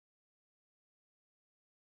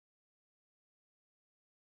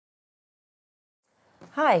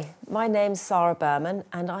Hi, my name's Sara Berman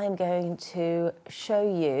and I am going to show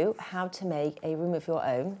you how to make a room of your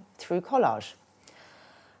own through collage.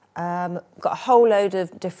 Got a whole load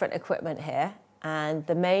of different equipment here, and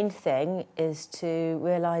the main thing is to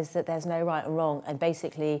realise that there's no right and wrong, and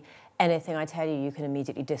basically anything I tell you you can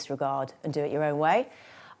immediately disregard and do it your own way.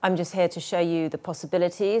 I'm just here to show you the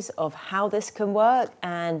possibilities of how this can work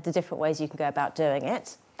and the different ways you can go about doing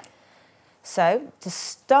it. So to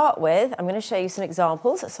start with, I'm going to show you some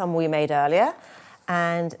examples of some we made earlier,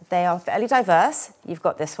 and they are fairly diverse. You've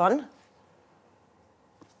got this one.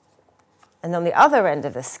 And on the other end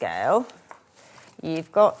of the scale,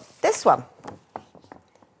 you've got this one.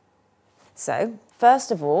 So first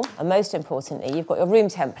of all, and most importantly, you've got your room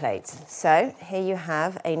templates. So here you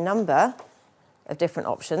have a number of different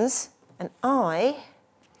options, and I'm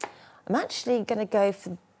actually going to go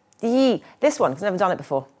for this one, because I've never done it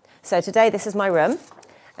before. So today this is my room,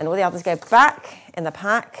 and all the others go back in the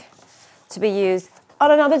pack to be used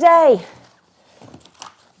on another day.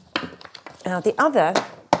 Now the other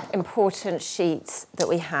important sheets that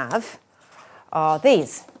we have are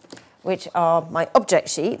these, which are my object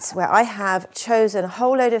sheets, where I have chosen a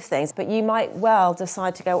whole load of things, but you might well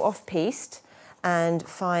decide to go off-piste and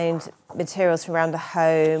find materials from around the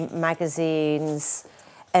home, magazines,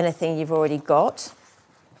 anything you've already got,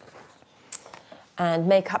 and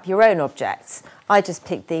make up your own objects. I just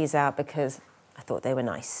picked these out because I thought they were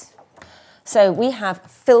nice. So we have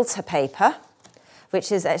filter paper,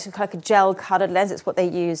 which is actually like a gel-coloured lens. It's what they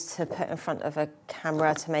use to put in front of a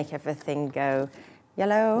camera to make everything go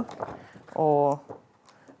yellow or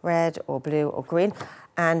red or blue or green.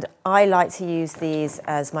 And I like to use these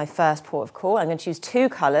as my first port of call. I'm going to choose two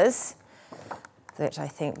colours, which I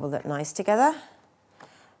think will look nice together.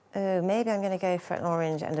 Oh, maybe I'm going to go for an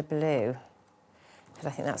orange and a blue,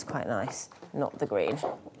 because I think that's quite nice, not the green.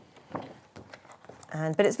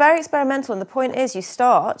 But it's very experimental, and the point is you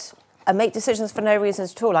start and make decisions for no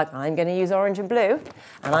reasons at all, like I'm going to use orange and blue,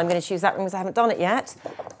 and I'm going to choose that one because I haven't done it yet.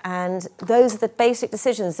 And those are the basic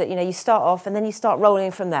decisions that you start off, and then you start rolling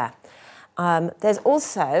from there. There's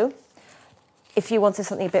also, if you wanted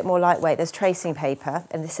something a bit more lightweight, there's tracing paper,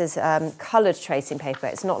 and this is coloured tracing paper.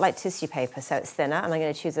 It's not like tissue paper, so it's thinner, and I'm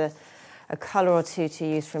going to choose a colour or two to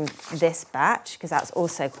use from this batch, because that's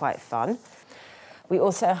also quite fun. We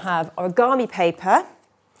also have origami paper,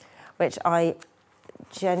 which I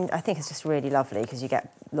think is just really lovely because you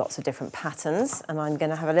get lots of different patterns, and I'm going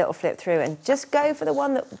to have a little flip through and just go for the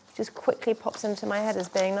one that just quickly pops into my head as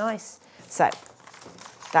being nice. So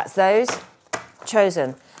that's those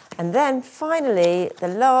chosen. And then finally, the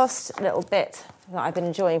last little bit that I've been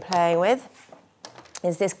enjoying playing with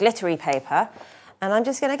is this glittery paper. And I'm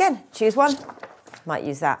just going to, again, choose one. Might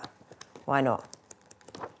use that. Why not?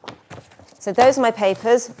 So those are my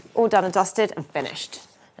papers, all done and dusted and finished.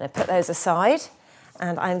 And I put those aside.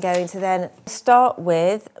 And I'm going to then start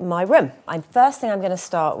with my room. First thing I'm going to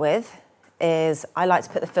start with is I like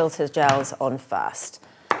to put the filters gels on first.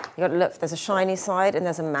 You've got to look, there's a shiny side and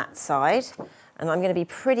there's a matte side. And I'm going to be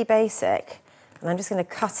pretty basic. And I'm just going to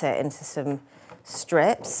cut it into some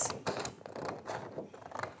strips.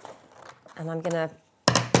 And I'm going to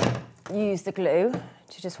use the glue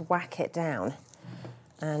to just whack it down.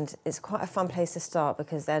 And it's quite a fun place to start,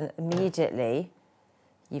 because then immediately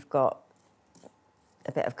you've got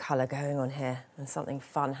a bit of colour going on here and something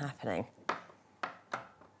fun happening.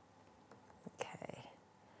 Okay.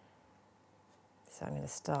 So I'm going to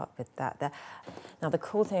start with that there. Now the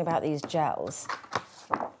cool thing about these gels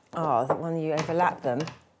are that when you overlap them,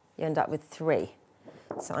 you end up with 3.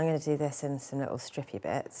 So I'm going to do this in some little strippy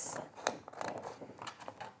bits.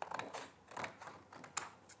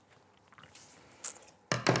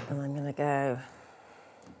 And I'm going to go,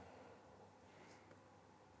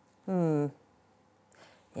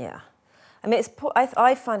 yeah. I mean,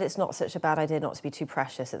 I find it's not such a bad idea not to be too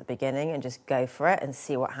precious at the beginning and just go for it and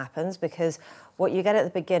see what happens, because what you get at the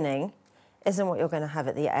beginning isn't what you're going to have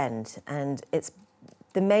at the end. And it's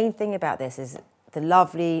the main thing about this is the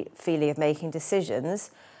lovely feeling of making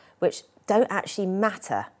decisions which don't actually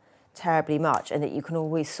matter terribly much and that you can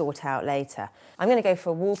always sort out later. I'm going to go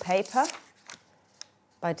for wallpaper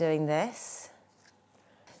by doing this.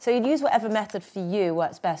 So you'd use whatever method for you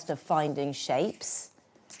works best of finding shapes.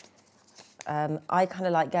 I kind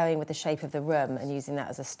of like going with the shape of the room and using that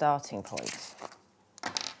as a starting point.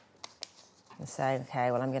 And saying,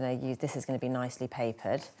 okay, well, I'm going to use, this is going to be nicely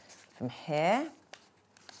papered from here.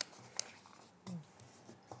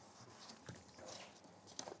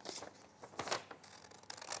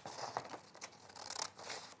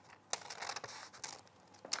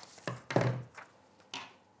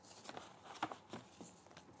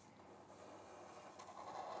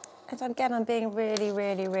 And again, I'm being really,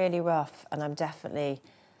 really, really rough, and I'm definitely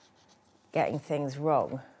getting things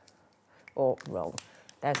wrong. Or wrong.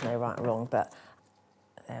 There's no right or wrong, but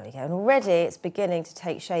there we go. And already it's beginning to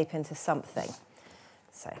take shape into something.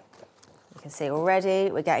 So you can see already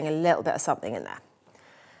we're getting a little bit of something in there.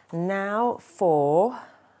 Now for,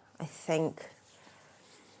 I think,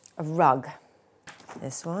 a rug.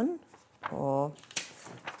 This one or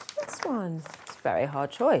this one. It's a very hard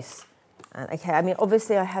choice. And okay, I mean,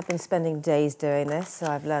 obviously I have been spending days doing this, so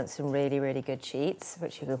I've learned some really, really good cheats,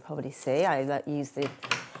 which you can probably see. I use the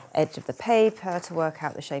edge of the paper to work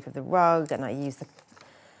out the shape of the rug, and I use the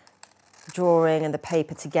drawing and the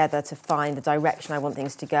paper together to find the direction I want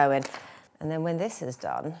things to go in. And then when this is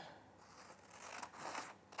done,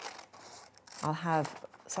 I'll have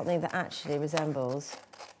something that actually resembles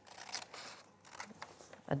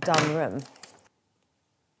a done room.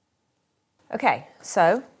 Okay,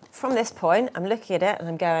 so from this point, I'm looking at it and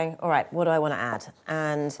I'm going, all right, what do I want to add?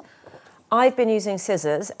 And I've been using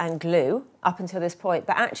scissors and glue up until this point,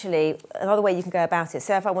 but actually another way you can go about it,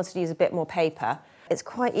 say if I wanted to use a bit more paper, it's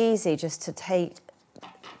quite easy just to take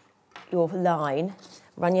your line,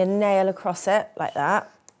 run your nail across it like that,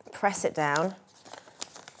 press it down,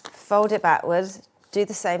 fold it backwards, do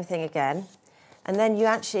the same thing again, and then you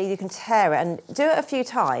can tear it and do it a few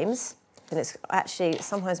times, and it's actually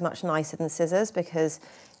sometimes much nicer than scissors because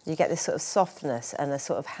you get this sort of softness and a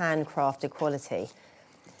sort of handcrafted quality.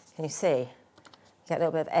 Can you see? You get a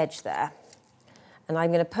little bit of edge there. And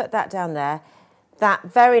I'm going to put that down there. That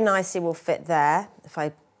very nicely will fit there if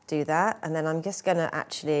I do that. And then I'm just going to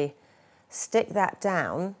actually stick that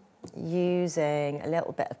down using a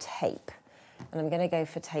little bit of tape. And I'm going to go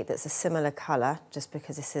for tape that's a similar colour, just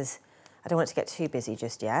because this is, I don't want it to get too busy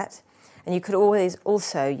just yet. And you could always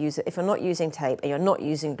also use it, if you're not using tape and you're not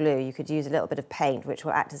using glue, you could use a little bit of paint, which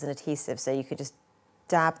will act as an adhesive. So you could just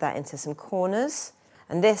dab that into some corners.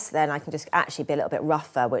 And this then I can just actually be a little bit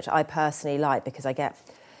rougher, which I personally like because you get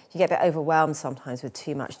a bit overwhelmed sometimes with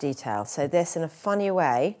too much detail. So this, in a funny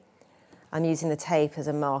way, I'm using the tape as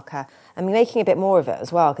a marker. I'm making a bit more of it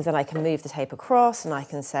as well, because then I can move the tape across and I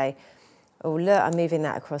can say, oh look, I'm moving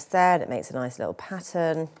that across there, and it makes a nice little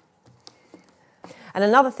pattern. And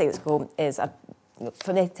another thing that's cool is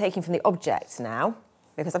taking from the objects now,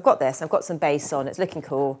 because I've got this, I've got some base on, it's looking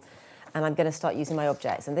cool, and I'm going to start using my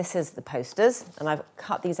objects. And this is the posters, and I've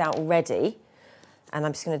cut these out already, and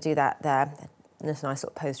I'm just going to do that there. There's a nice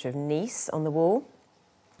little poster of Nice on the wall.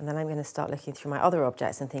 And then I'm going to start looking through my other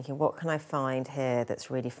objects and thinking, what can I find here that's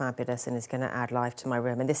really fabulous and is going to add life to my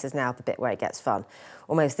room? And this is now the bit where it gets fun.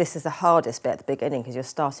 Almost this is the hardest bit at the beginning because you're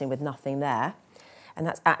starting with nothing there. And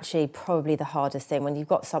that's actually probably the hardest thing. When you've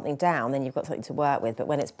got something down, then you've got something to work with. But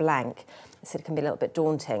when it's blank, it can be a little bit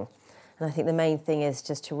daunting. And I think the main thing is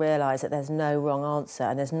just to realise that there's no wrong answer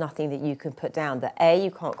and there's nothing that you can put down that A, you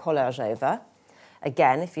can't collage over,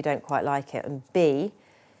 again, if you don't quite like it, and B,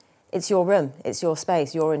 it's your room, it's your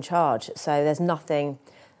space, you're in charge. So there's nothing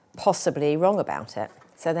possibly wrong about it.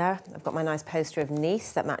 So there, I've got my nice poster of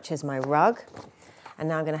Nice that matches my rug. And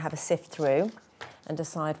now I'm going to have a sift through and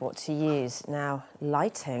decide what to use. Now,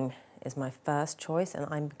 lighting is my first choice, and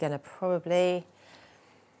I'm going to probably,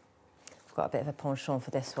 I've got a bit of a penchant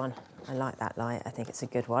for this one. I like that light, I think it's a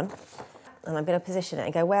good one. And I'm going to position it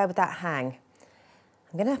and go, where would that hang?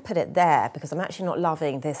 I'm going to put it there because I'm actually not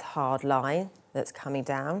loving this hard line that's coming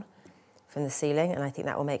down from the ceiling, and I think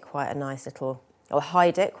that will make quite a nice little, or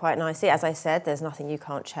hide it quite nicely. As I said, there's nothing you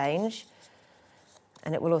can't change.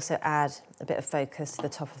 And it will also add a bit of focus to the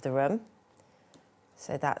top of the room.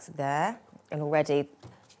 So that's there, and already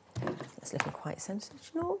it's looking quite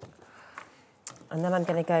sensational. And then I'm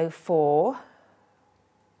going to go for,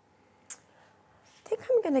 I think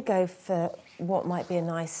I'm going to go for what might be a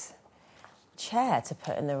nice chair to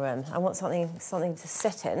put in the room. I want something to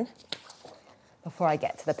sit in before I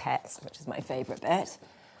get to the pets, which is my favourite bit.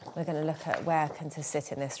 We're going to look at where can to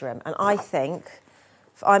sit in this room. And I think,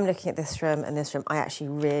 if I'm looking at this room and this room, I actually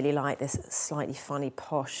really like this slightly funny,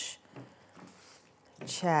 posh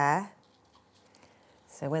chair.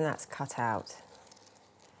 So when that's cut out,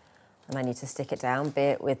 and I need to stick it down, be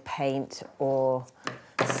it with paint or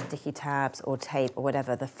sticky tabs or tape or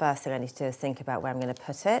whatever, the first thing I need to do is think about where I'm going to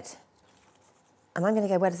put it. And I'm going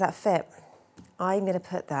to go, where does that fit? I'm going to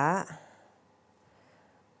put that,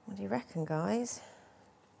 what do you reckon, guys?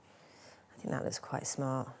 I think that looks quite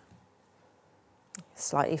smart.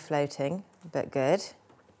 Slightly floating, but good.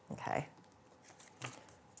 Okay.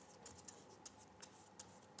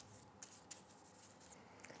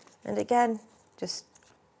 And again, just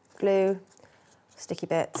glue, sticky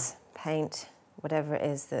bits, paint, whatever it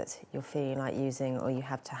is that you're feeling like using or you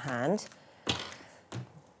have to hand.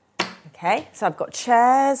 Okay, so I've got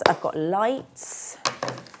chairs, I've got lights,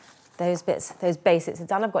 those bits, those basics are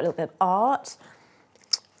done. I've got a little bit of art.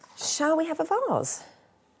 Shall we have a vase?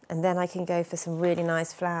 And then I can go for some really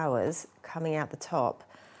nice flowers coming out the top.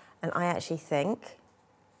 And I actually think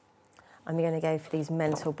I'm going to go for these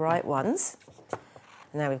mental bright ones.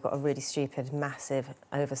 And now we've got a really stupid, massive,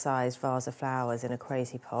 oversized vase of flowers in a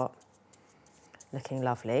crazy pot. Looking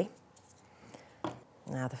lovely.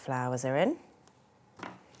 Now the flowers are in.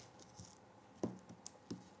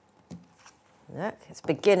 Look, it's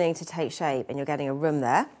beginning to take shape and you're getting a room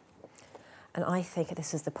there. And I think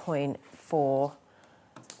this is the point for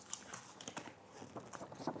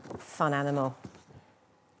fun animal.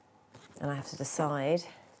 And I have to decide.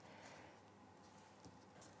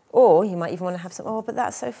 Or you might even want to have some, oh, but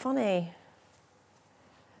that's so funny.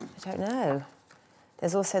 I don't know.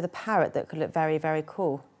 There's also the parrot that could look very, very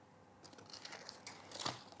cool.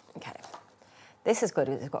 Okay. This is good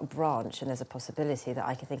because it's got a branch and there's a possibility that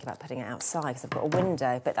I can think about putting it outside because I've got a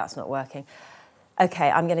window, but that's not working. Okay,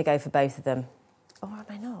 I'm going to go for both of them. Or am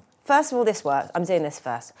I not? First of all, this works. I'm doing this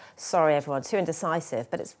first. Sorry, everyone, too indecisive,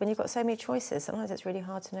 but it's when you've got so many choices, sometimes it's really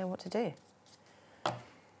hard to know what to do.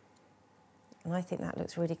 And I think that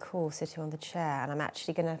looks really cool sitting on the chair, and I'm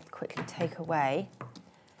actually going to quickly take away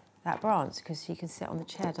that branch because you can sit on the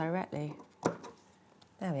chair directly.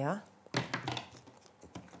 There we are.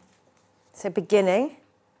 So beginning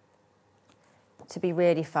to be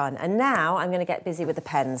really fun. And now I'm going to get busy with the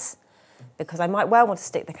pens because I might well want to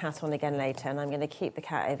stick the cat on again later, and I'm going to keep the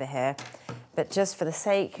cat over here. But just for the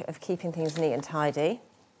sake of keeping things neat and tidy,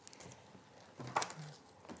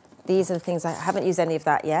 these are the things I haven't used any of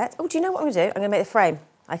that yet. Oh, do you know what I'm going to do? I'm going to make a frame.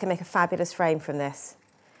 I can make a fabulous frame from this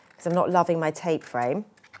because I'm not loving my tape frame.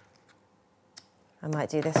 I might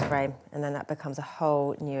do this frame, and then that becomes a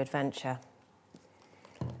whole new adventure.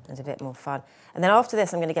 And a bit more fun. And then after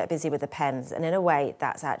this, I'm going to get busy with the pens. And in a way,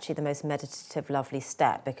 that's actually the most meditative, lovely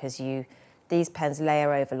step because these pens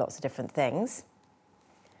layer over lots of different things.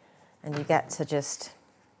 And you get to just...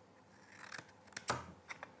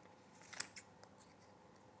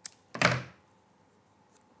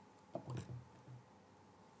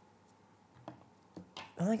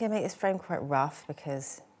 I'm going to make this frame quite rough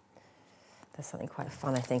because there's something quite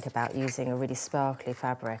fun, I think, about using a really sparkly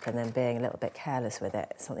fabric and then being a little bit careless with it.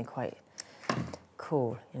 It's something quite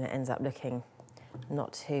cool, and it ends up looking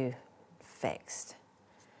not too fixed.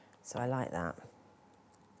 So I like that.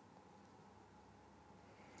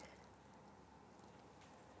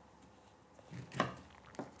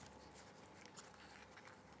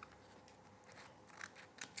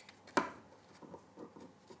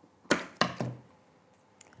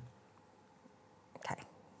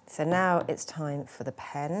 So now it's time for the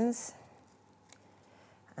pens,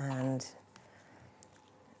 and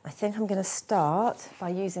I think I'm going to start by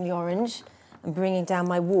using the orange and bringing down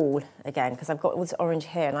my wall again because I've got all this orange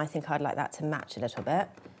here and I think I'd like that to match a little bit.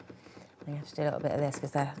 I have to do a little bit of this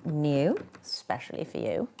because they're new, especially for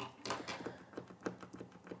you.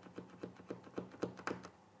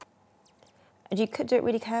 And you could do it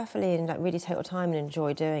really carefully and like really take your time and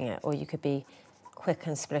enjoy doing it, or you could be quick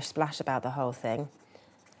and splish splash about the whole thing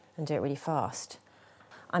and do it really fast.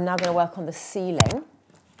 I'm now going to work on the ceiling.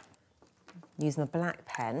 Use my black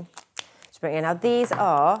pen to bring it in. Now these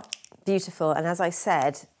are beautiful and, as I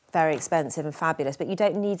said, very expensive and fabulous, but you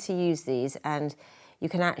don't need to use these, and you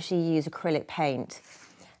can actually use acrylic paint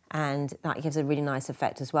and that gives a really nice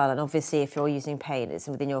effect as well. And obviously if you're using paint, it's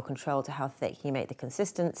within your control to how thick you make the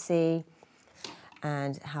consistency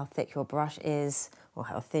and how thick your brush is or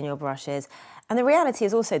how thin your brush is. And the reality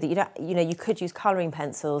is also that you could use colouring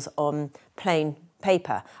pencils on plain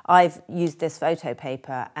paper. I've used this photo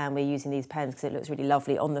paper and we're using these pens because it looks really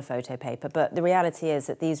lovely on the photo paper. But the reality is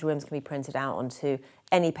that these rims can be printed out onto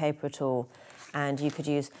any paper at all, and you could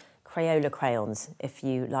use Crayola crayons if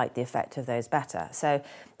you like the effect of those better. So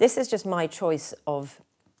this is just my choice of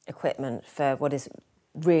equipment for what is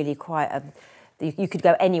really quite a... You could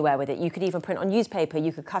go anywhere with it. You could even print on newspaper.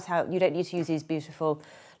 You could cut out, you don't need to use these beautiful,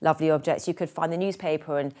 lovely objects. You could find the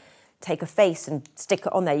newspaper and take a face and stick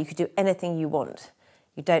it on there. You could do anything you want.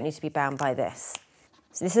 You don't need to be bound by this.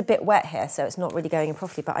 So this is a bit wet here, so it's not really going in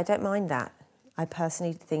properly, but I don't mind that. I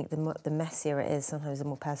personally think the messier it is, sometimes the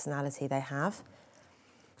more personality they have.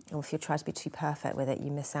 Or if you try to be too perfect with it, you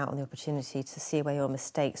miss out on the opportunity to see where your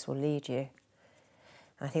mistakes will lead you.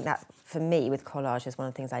 And I think that, for me, with collage, is one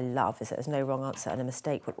of the things I love, is that there's no wrong answer and a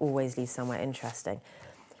mistake will always lead somewhere interesting.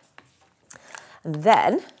 And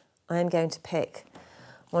then I'm going to pick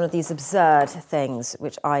one of these absurd things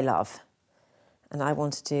which I love. And I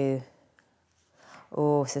want to do...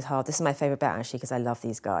 Oh, this is hard. This is my favourite bit, actually, because I love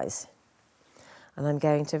these guys. And I'm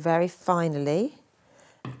going to very finally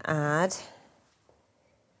add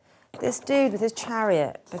this dude with his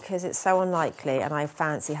chariot, because it's so unlikely and I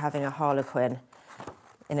fancy having a harlequin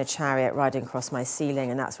in a chariot riding across my ceiling,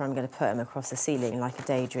 and that's where I'm going to put him, across the ceiling like a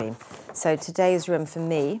daydream. So today's room for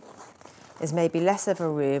me is maybe less of a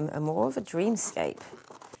room and more of a dreamscape.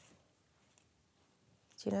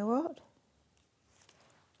 Do you know what?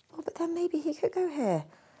 Oh, but then maybe he could go here.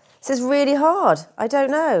 This is really hard. I don't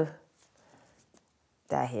know.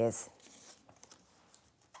 There he is.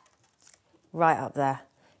 Right up there.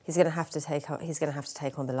 He's going to have to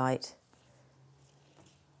take on the light.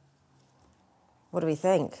 What do we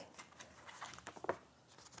think?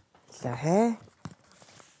 Go here.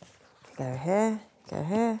 Go here. Go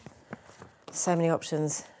here. So many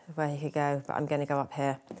options of where he could go, but I'm going to go up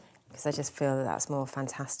here because I just feel that that's more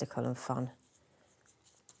fantastical and fun.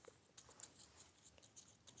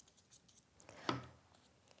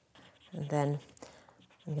 And then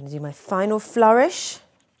I'm going to do my final flourish.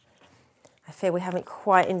 I feel we haven't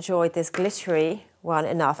quite enjoyed this glittery one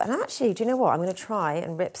enough. And actually, do you know what? I'm going to try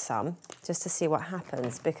and rip some just to see what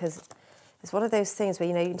happens, because it's one of those things where,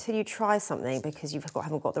 you know, until you try something because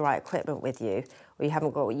haven't got the right equipment with you, or you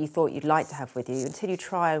haven't got what you thought you'd like to have with you, until you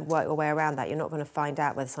try and work your way around that, you're not going to find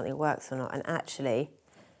out whether something works or not. And actually,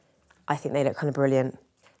 I think they look kind of brilliant.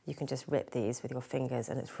 You can just rip these with your fingers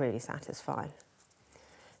and it's really satisfying.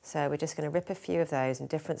 So we're just going to rip a few of those in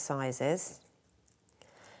different sizes.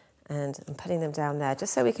 And I'm putting them down there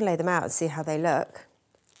just so we can lay them out and see how they look.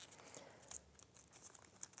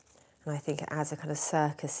 And I think it adds a kind of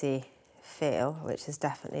circusy feel, which is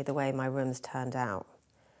definitely the way my room's turned out.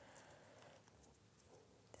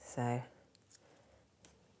 So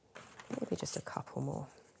maybe just a couple more.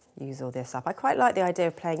 Use all this up. I quite like the idea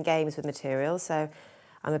of playing games with materials, so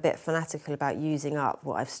I'm a bit fanatical about using up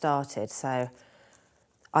what I've started. So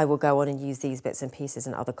I will go on and use these bits and pieces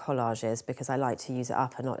in other collages because I like to use it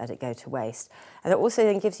up and not let it go to waste. And it also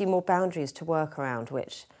then gives you more boundaries to work around,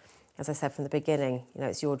 which, as I said from the beginning, you know,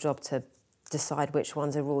 it's your job to decide which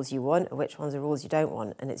ones are rules you want and which ones are rules you don't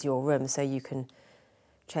want, and it's your room, so you can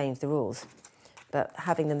change the rules. But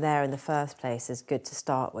having them there in the first place is good to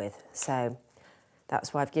start with. So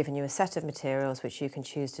that's why I've given you a set of materials which you can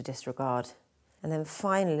choose to disregard. And then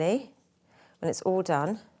finally, when it's all done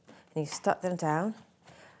and you've stuck them down,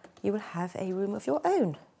 you will have a room of your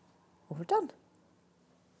own. All done.